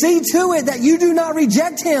 so see to it that you do not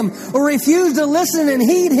reject him or refuse to listen and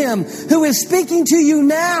heed him who is speaking to you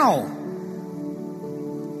now.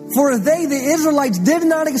 For they, the Israelites, did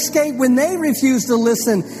not escape when they refused to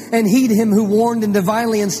listen and heed him who warned and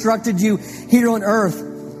divinely instructed you here on earth,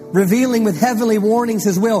 revealing with heavenly warnings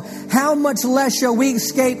his will. How much less shall we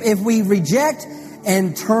escape if we reject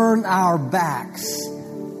and turn our backs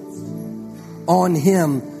on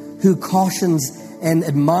him who cautions and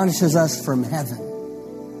admonishes us from heaven?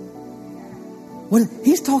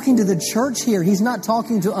 He's talking to the church here. He's not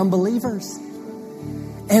talking to unbelievers.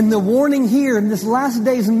 And the warning here in this last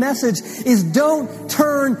day's message is, don't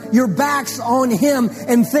turn your backs on him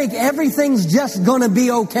and think everything's just going to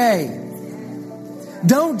be okay.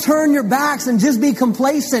 Don't turn your backs and just be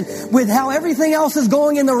complacent with how everything else is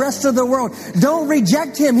going in the rest of the world. Don't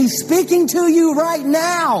reject him. He's speaking to you right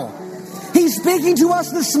now. He's speaking to us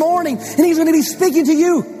this morning, and he's going to be speaking to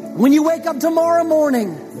you when you wake up tomorrow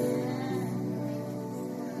morning.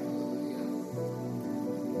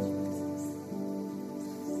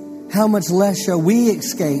 How much less shall we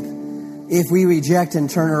escape if we reject and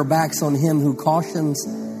turn our backs on him who cautions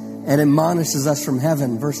and admonishes us from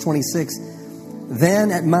heaven? Verse 26,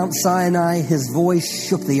 then at Mount Sinai, his voice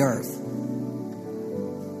shook the earth.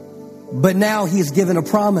 But now he's given a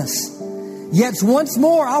promise. Yet once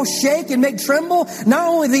more I'll shake and make tremble not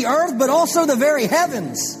only the earth, but also the very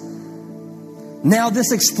heavens. Now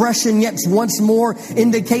this expression, yet once more,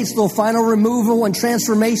 indicates the final removal and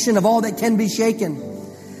transformation of all that can be shaken.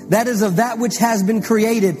 That is, of that which has been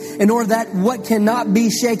created, in order that what cannot be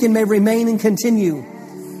shaken may remain and continue.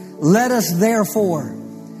 Let us therefore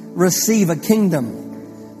receive a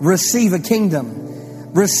kingdom. Receive a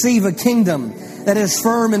kingdom. Receive a kingdom that is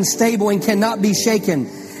firm and stable and cannot be shaken.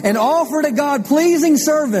 And offer to God pleasing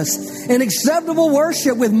service and acceptable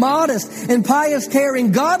worship with modest and pious care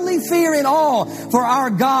and godly fear in all. For our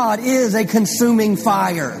God is a consuming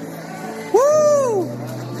fire. Woo!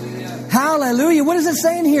 Hallelujah. What is it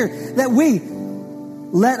saying here? That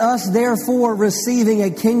let us therefore, receiving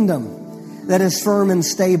a kingdom that is firm and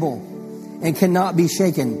stable and cannot be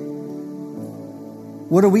shaken.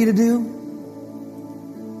 What are we to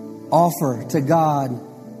do? Offer to God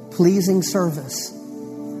pleasing service,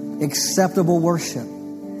 acceptable worship,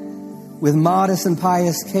 with modest and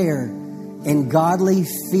pious care, and godly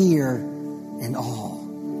fear and awe.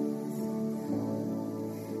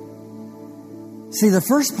 See, the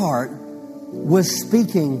first part was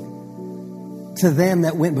speaking to them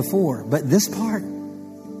that went before. But this part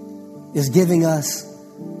is giving us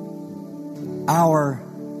our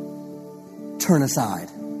turn aside.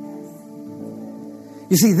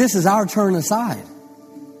 You see, this is our turn aside.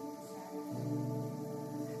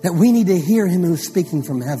 That we need to hear Him who's speaking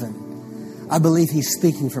from heaven. I believe He's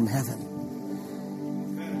speaking from heaven.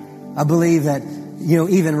 I believe that,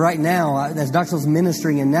 even right now, as Dr. Phil's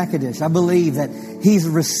ministering in Natchitoches, I believe that He's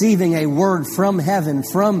receiving a word from heaven,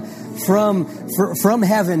 from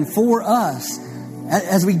heaven for us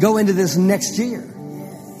as we go into this next year.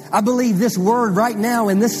 I believe this word right now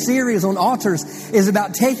in this series on altars is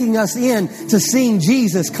about taking us in to seeing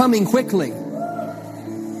Jesus coming quickly.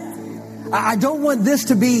 I don't want this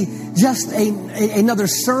to be just another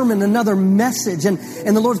sermon, another message. And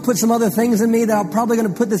the Lord's put some other things in me that I'm probably going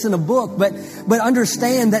to put this in a book. But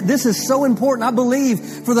understand that this is so important, I believe,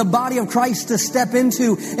 for the body of Christ to step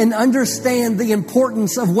into and understand the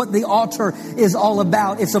importance of what the altar is all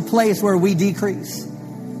about. It's a place where we decrease.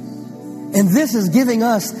 And this is giving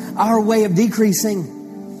us our way of decreasing,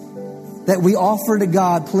 that we offer to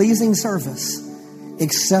God pleasing service,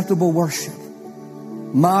 acceptable worship,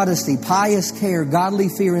 modesty, pious care, godly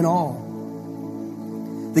fear and awe.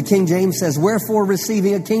 The King James says, wherefore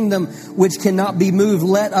receiving a kingdom which cannot be moved,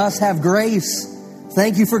 let us have grace.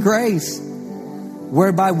 Thank you for grace.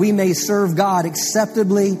 Whereby we may serve God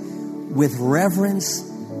acceptably with reverence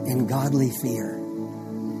and godly fear.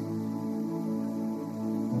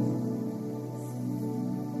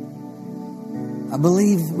 I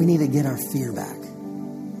believe we need to get our fear back.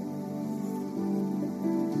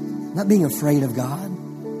 Not being afraid of God,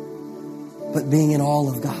 but being in awe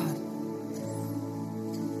of God.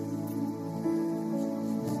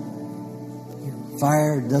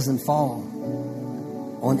 Fire doesn't fall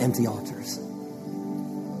on empty altars.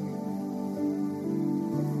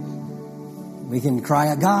 We can cry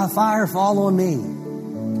out, God, fire fall on me.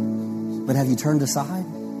 But have you turned aside?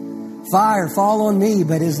 Fire fall on me,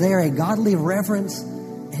 but is there a godly reverence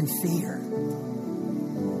and fear?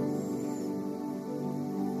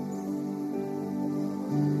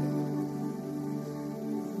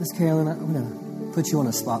 Miss Carolyn, I'm going to put you on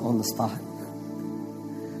the spot.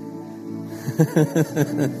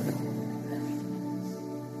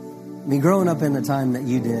 I mean, growing up in the time that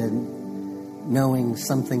you did, knowing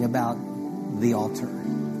something about the altar.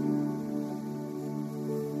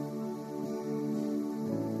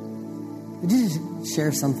 Would you just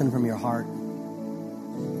share something from your heart?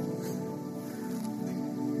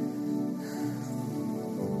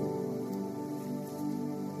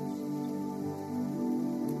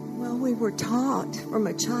 Well, we were taught from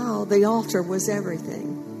a child the altar was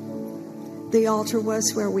everything. The altar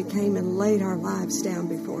was where we came and laid our lives down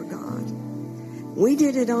before God. We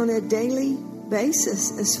did it on a daily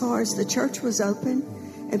basis as far as the church was open,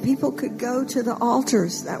 and people could go to the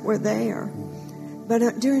altars that were there.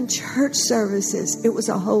 But during church services, it was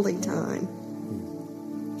a holy time.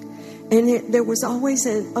 And there was always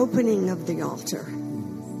an opening of the altar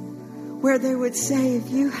where they would say, if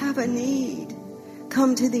you have a need,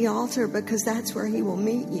 come to the altar because that's where He will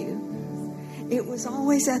meet you. It was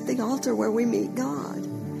always at the altar where we meet God.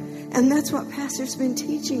 And that's what Pastor's been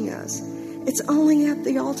teaching us. It's only at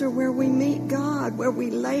the altar where we meet God, where we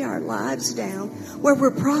lay our lives down, where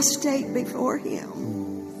we're prostrate before Him.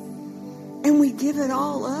 And we give it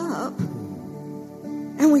all up.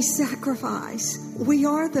 And we sacrifice. We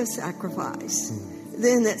are the sacrifice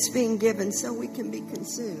then that's being given so we can be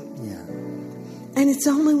consumed. Yeah. And it's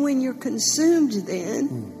only when you're consumed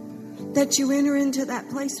then that you enter into that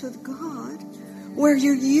place with God where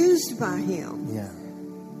you're used by Him. Yeah.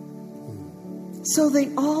 So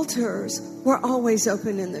the altars were always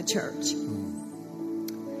open in the church.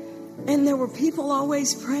 And there were people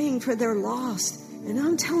always praying for their lost. And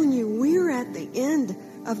I'm telling you, we're at the end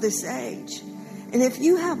of this age. And if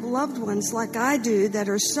you have loved ones like I do that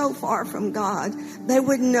are so far from God, they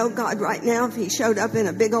wouldn't know God right now if He showed up in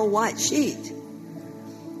a big old white sheet.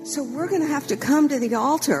 So we're going to have to come to the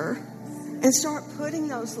altar and start putting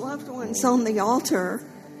those loved ones on the altar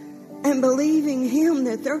and believing Him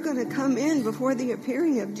that they're going to come in before the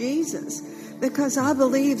appearing of Jesus. Because I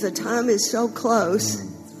believe the time is so close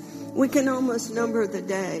We can almost number the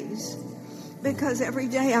days, because every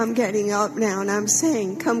day I'm getting up now and I'm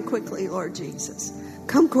saying, come quickly, Lord Jesus.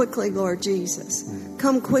 Come quickly, Lord Jesus.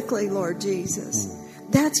 Come quickly, Lord Jesus.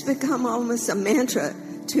 That's become almost a mantra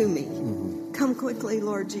to me. Come quickly,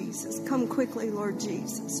 Lord Jesus. Come quickly, Lord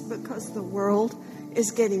Jesus. Because the world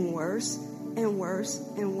is getting worse and worse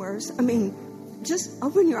and worse. I mean, just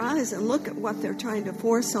open your eyes and look at what they're trying to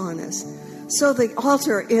force on us. So the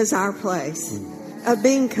altar is our place of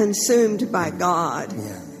being consumed by God.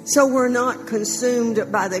 So we're not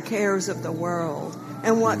consumed by the cares of the world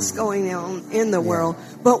and what's going on in the world,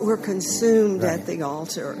 but we're consumed at the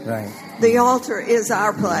altar. The altar is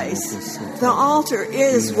our place. The altar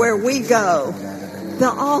is where we go. The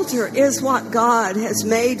altar is what God has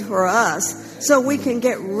made for us, so we can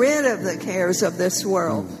get rid of the cares of this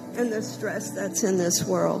world and the stress that's in this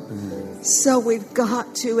world. So we've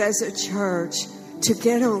got to, as a church, to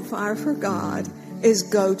get on fire for God, is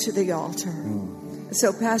go to the altar.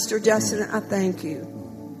 So, Pastor Justin, I thank you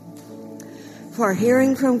for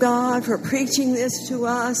hearing from God, for preaching this to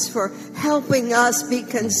us, for helping us be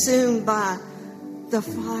consumed by the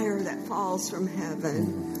fire that falls from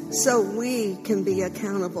heaven, so we can be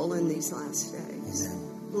accountable in these last days.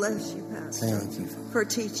 Bless you, Pastor, Thank you, for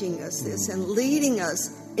teaching us this and leading us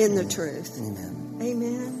in the truth.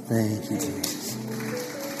 Amen. Thank you, Jesus.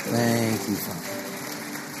 Thank you,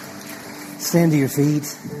 Father. Stand to your feet.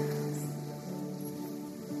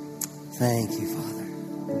 Thank you, Father.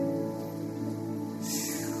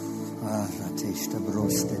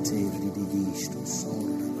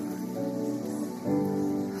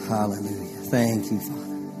 Hallelujah. Thank you, Father.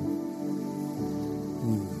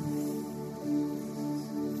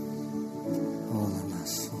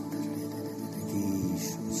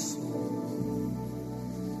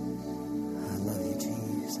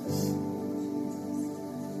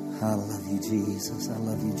 I love you, Jesus. I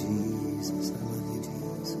love you, Jesus. I love you,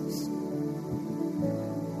 Jesus.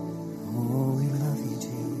 Oh, we love you,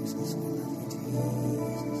 Jesus. We love you,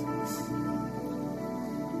 Jesus.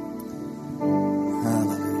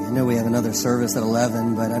 Hallelujah. I know we have another service at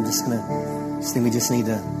 11, but I think we just need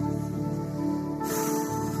to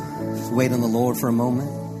just wait on the Lord for a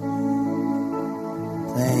moment.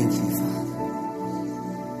 Thank you, Father.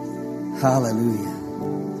 Hallelujah.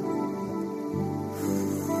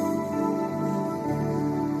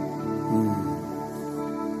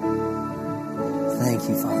 Thank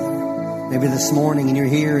you, Father. Maybe this morning and you're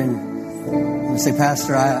here and you say,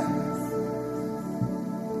 Pastor, I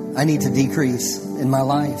need to decrease in my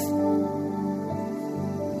life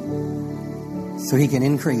so He can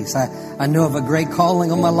increase. I know of a great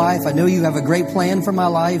calling on my life. I know you have a great plan for my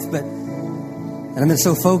life, and I've been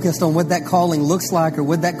so focused on what that calling looks like or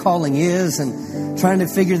what that calling is and trying to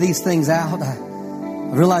figure these things out. I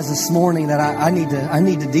realized this morning that I need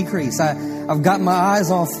to decrease. I've got my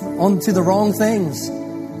eyes onto the wrong things.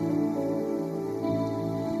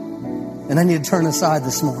 And I need to turn aside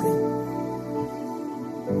this morning.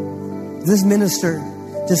 This minister,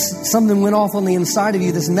 just something went off on the inside of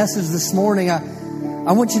you, this message this morning. I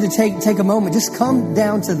want you to take a moment. Just come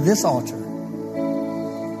down to this altar.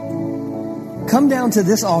 Come down to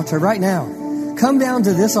this altar right now. Come down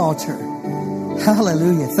to this altar.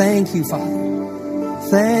 Hallelujah. Thank you, Father.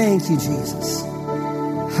 Thank you, Jesus.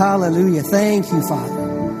 Hallelujah. Thank you,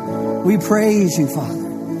 Father. We praise you, Father.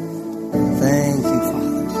 Thank you, Father.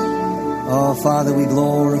 Oh, Father, we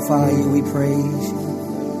glorify you. We praise you.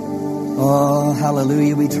 Oh,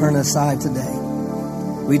 hallelujah. We turn aside today.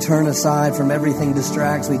 We turn aside from everything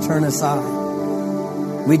distracts. We turn aside.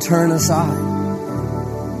 We turn aside.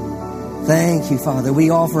 Thank you, Father. We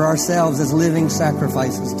offer ourselves as living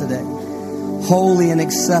sacrifices today, holy and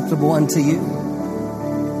acceptable unto you.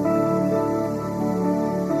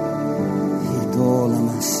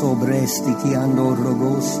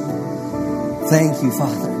 Thank you,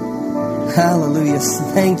 Father. Hallelujah.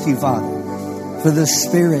 Thank you, Father, for the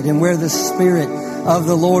Spirit. And where the Spirit of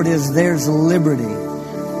the Lord is, there's liberty.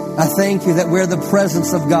 I thank you that where the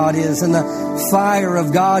presence of God is and the fire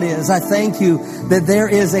of God is, I thank you that there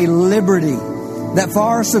is a liberty that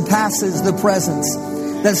far surpasses the presence,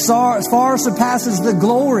 that far surpasses the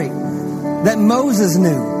glory that Moses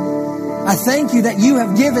knew. I thank you that you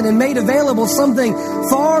have given and made available something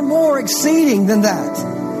far more exceeding than that.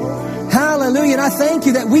 Hallelujah. And I thank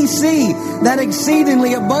you that we see that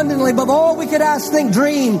exceedingly abundantly above all we could ask, think,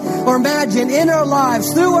 dream, or imagine in our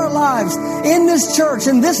lives, through our lives, in this church,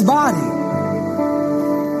 in this body.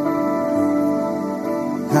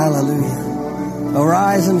 Hallelujah.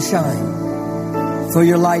 Arise and shine, for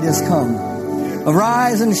your light has come.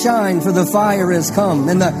 Arise and shine, for the fire has come,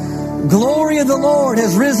 and the glory of the Lord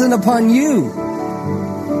has risen upon you.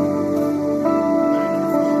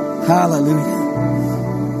 Hallelujah.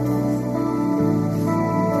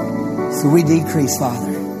 So we decrease,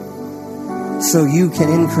 Father, so you can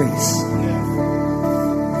increase.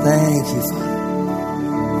 Thank you,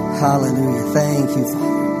 Father. Hallelujah. Thank you,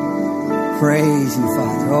 Father. Praise you,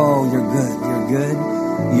 Father. Oh, you're good. You're good.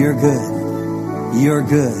 You're good. You're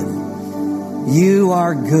good. You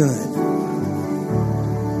are good.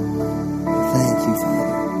 Thank you, Father.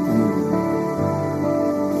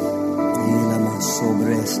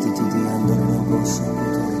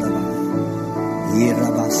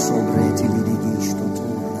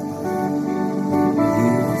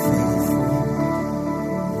 You are faithful.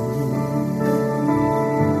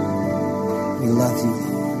 We love you,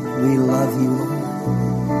 Lord. We love you, Lord.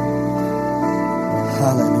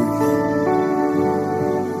 Hallelujah.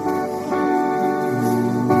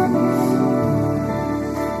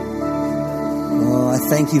 Oh, I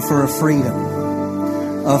thank you for a freedom.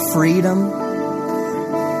 A freedom.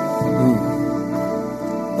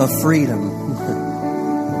 A freedom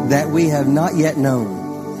that we have not yet known.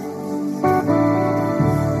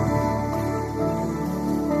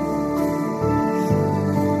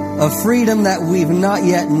 A freedom that we've not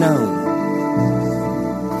yet known.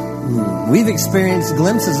 We've experienced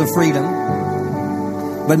glimpses of freedom,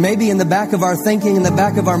 but maybe in the back of our thinking, in the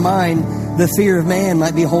back of our mind, the fear of man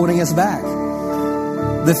might be holding us back.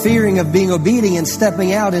 The fearing of being obedient,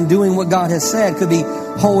 stepping out and doing what God has said could be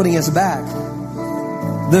holding us back.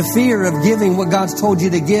 The fear of giving what God's told you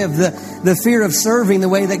to give. The fear of serving the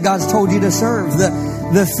way that God's told you to serve.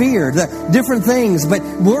 The fear, the different things. But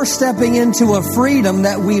we're stepping into a freedom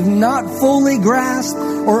that we've not fully grasped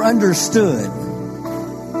or understood.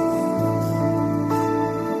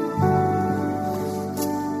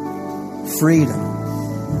 Freedom.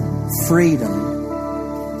 Freedom.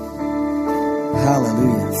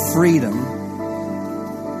 Hallelujah. Freedom.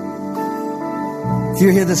 If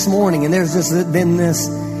you're here this morning and there's just been this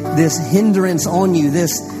hindrance on you,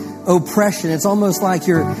 this oppression, it's almost like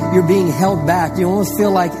you're being held back. You almost feel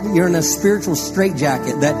like you're in a spiritual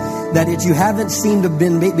straitjacket that you haven't seemed to be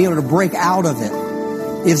able to break out of it.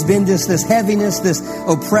 It's been this heaviness, this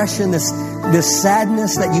oppression, this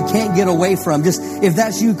sadness that you can't get away from. Just if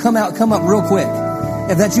that's you, come up real quick.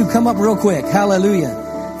 If that's you, come up real quick. Hallelujah.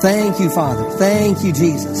 Thank you, Father. Thank you,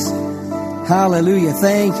 Jesus. Hallelujah.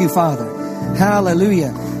 Thank you, Father.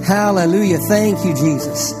 Hallelujah. Hallelujah. Thank you,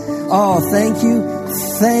 Jesus. Oh, thank you.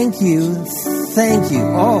 Thank you. Thank you.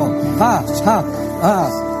 Oh,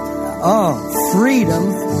 oh,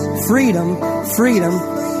 freedom, freedom, freedom.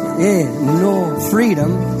 No,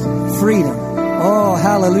 freedom, freedom. Oh,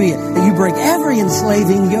 hallelujah. And you break every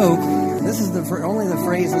enslaving yoke. This is only the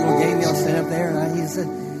phrase the Lord gave me. I'll stand up there and he said,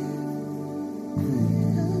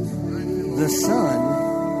 the sun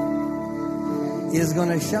is going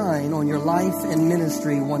to shine on your life and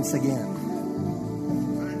ministry once again.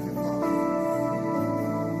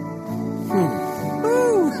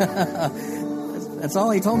 That's all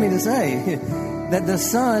he told me to say. That the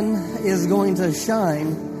sun is going to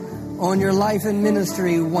shine on your life and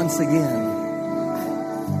ministry once again.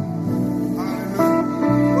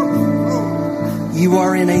 You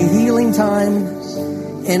are in a healing time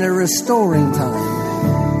and a restoring time.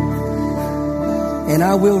 And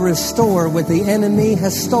I will restore what the enemy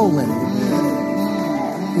has stolen.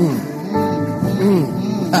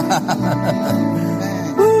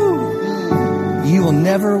 You will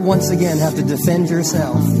never once again have to defend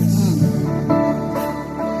yourself.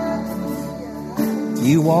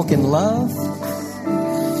 You walk in love.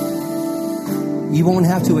 You won't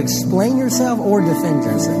have to explain yourself or defend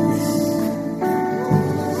yourself.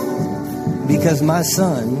 Because my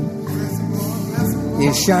sun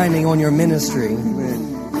is shining on your ministry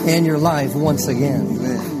and your life once again.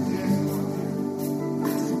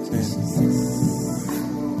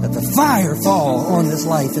 Let the fire fall on this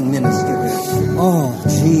life and ministry. Oh,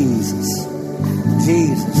 Jesus.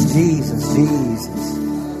 Jesus, Jesus, Jesus.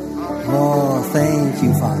 Oh, thank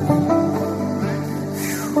you, Father.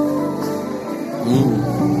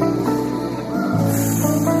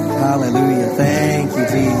 Hallelujah. Thank you,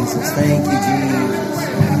 Jesus. Thank you, Jesus.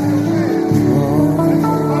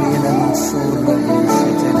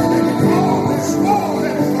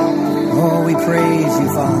 Oh, we praise you,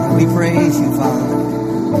 Father. We praise you, Father.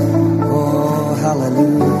 Oh,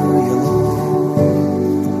 hallelujah, Lord.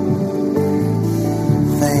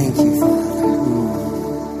 Thank you, Father.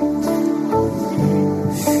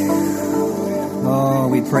 Oh,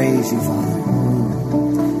 we praise you, Father.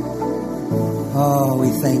 Oh, we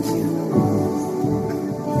thank you.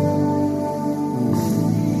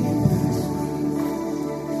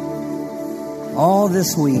 All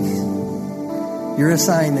this week, your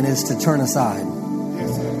assignment is to turn aside.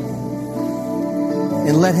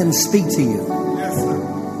 and let Him speak to you. Yes, sir.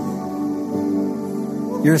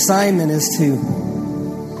 Your assignment is to,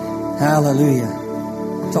 hallelujah,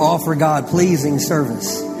 to offer God pleasing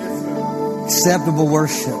service, Yes, sir. acceptable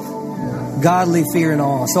worship, godly fear and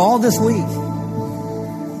awe. So all this week,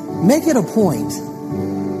 make it a point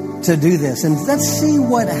to do this. And let's see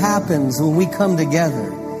what happens when we come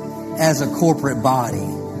together as a corporate body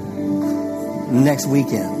next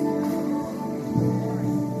weekend.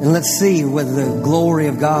 And let's see what the glory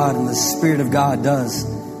of God and the Spirit of God does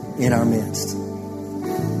in our midst.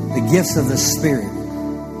 The gifts of the Spirit,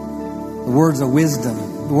 the words of wisdom,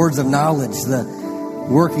 the words of knowledge, the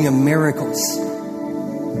working of miracles.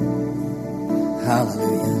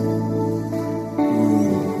 Hallelujah.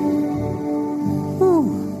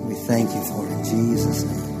 We thank you for it in Jesus'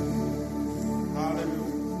 name.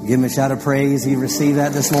 Hallelujah. Give Him a shout of praise. He received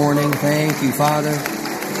that this morning. Thank you, Father.